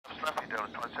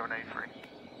Delta 2783.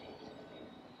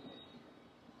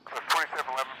 Southwest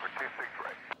 2711 for 26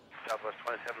 right. Southwest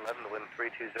 2711 to wind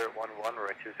 32011,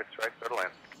 runway 26 right, clear to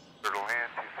land. Clear to land,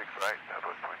 26 right,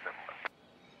 Southwest 2711.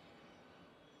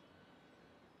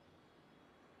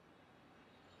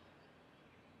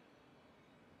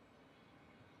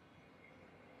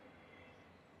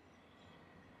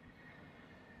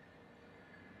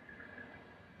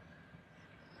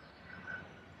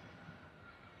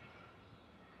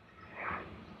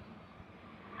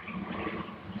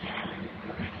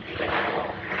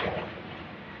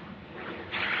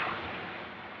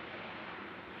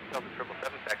 Delta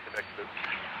 777, back to VEXIA.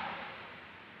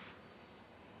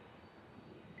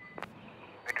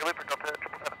 Make a loop for Delta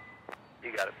 777.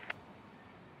 You got it.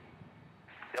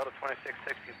 Delta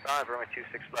 2665, runway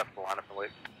 26 left, line up and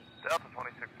wait. Delta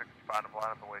 2665,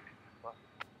 line up and wait, 26 left.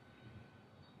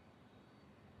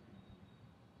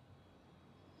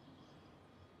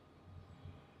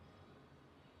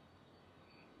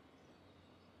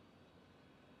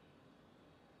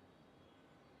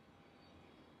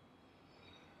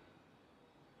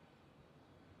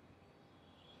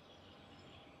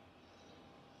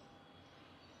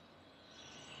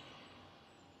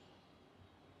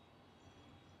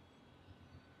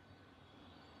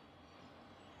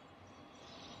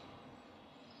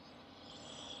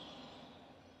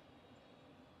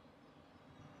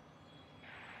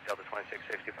 Delta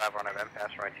 2665, on our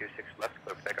pass, runway 26 left,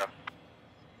 clear for takeoff.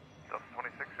 Delta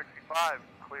 2665,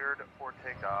 cleared for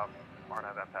takeoff,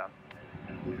 RNAV pass,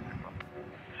 26 left.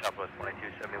 Southwest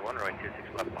 2271, runway 26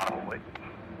 left, line up and wait.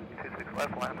 26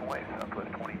 left, line up and wait,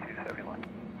 Southwest 2271.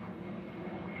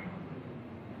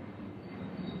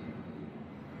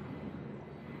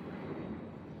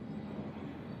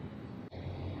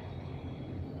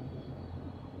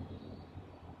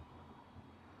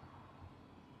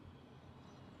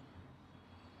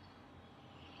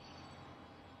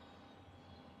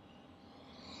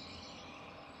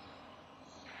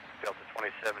 Delta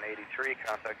 2783,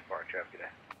 contact departure, have a good day.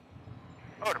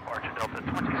 Oh, departure Delta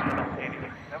 2783.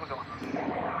 Have a good one.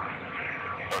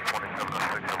 Delta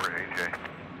 2706 over AJ.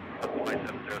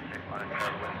 2706, line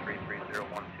up wind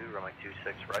 33012, runway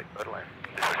 26 right, clear to land.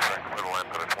 26 right, clear to land,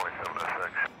 Delta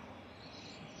 2706.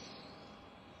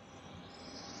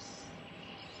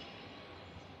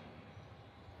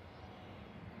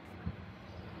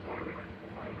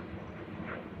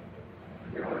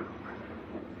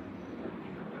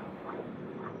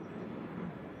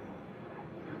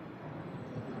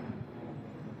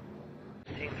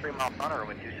 Team 3 mile front,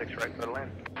 runway 26 right, clear to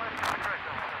land.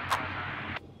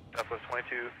 Southwest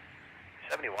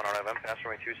 2271, RNAV pass,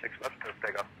 runway 26 left, clear for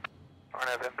takeoff.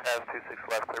 RNAV pass, 26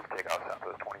 left, clear for takeoff,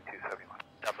 Southwest 2271.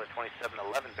 Southwest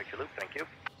 2711, Victor Loop, thank you.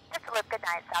 Victor Loop, good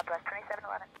night, Southwest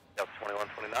 2711. Delta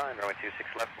 2129, runway 26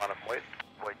 left, line up and wait.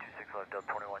 Wait 26 left, Delta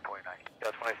 2129.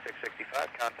 Delta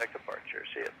 2665, contact departure,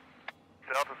 see it.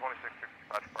 Delta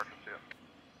 2665, departure, see it.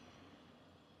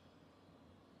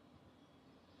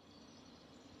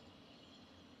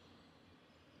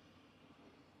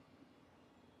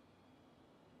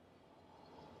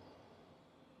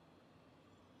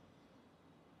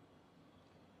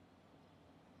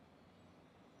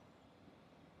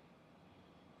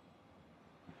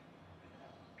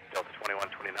 Delta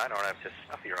 2129, RNAV to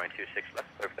Snuffy, runway 26 left,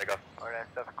 clear for takeoff. RNAV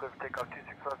stuff, clear for takeoff,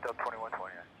 26 left, Delta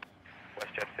 2129.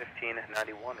 WestJet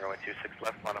 1591, runway 26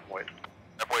 left, line up and wait.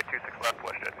 Runway 26 left,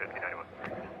 WestJet 1591.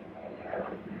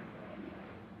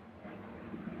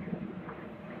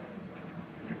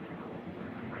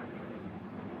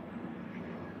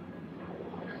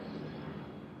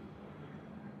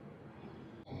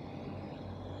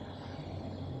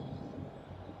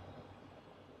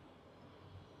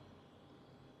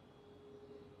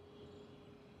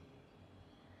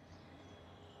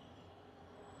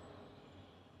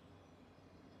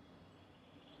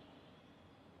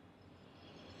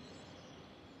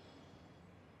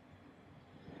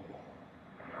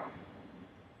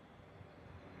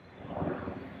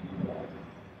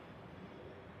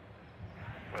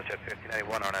 WestJet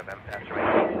 1591, RNAV pass,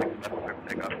 runway 26 left, clear for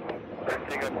takeoff. Clear for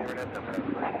takeoff, Renaissance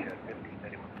Concourse Hotel,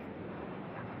 1591.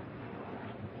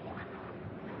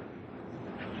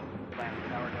 Land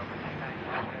tower, Delta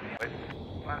 296 heavy.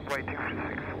 Runway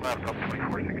 26 left, up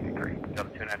 2463.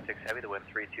 Delta 296 heavy, the wind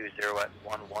 320 at 11,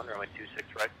 runway 26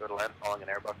 right, clear to land, following an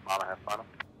Airbus, mile and a half final.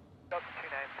 Delta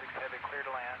 296 heavy, clear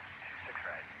to land, 26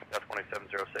 right. Delta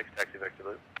 2706, taxi Victor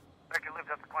Loop. Victor Loop,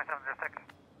 Delta 2706.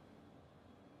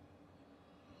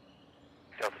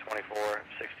 Delta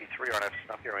 2463, RNAV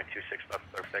Snuffy, runway 26 left,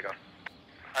 clear for takeoff.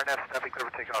 RNAV Snuffy, clear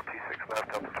for takeoff, 26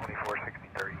 left, Delta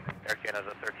 2463. Air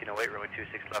Canada 1308, runway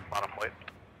 26 left, line up and wait.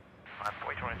 Line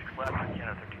 426 left,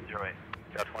 Canon 1308.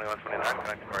 Got 2129,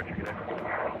 connect departure, good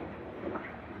day.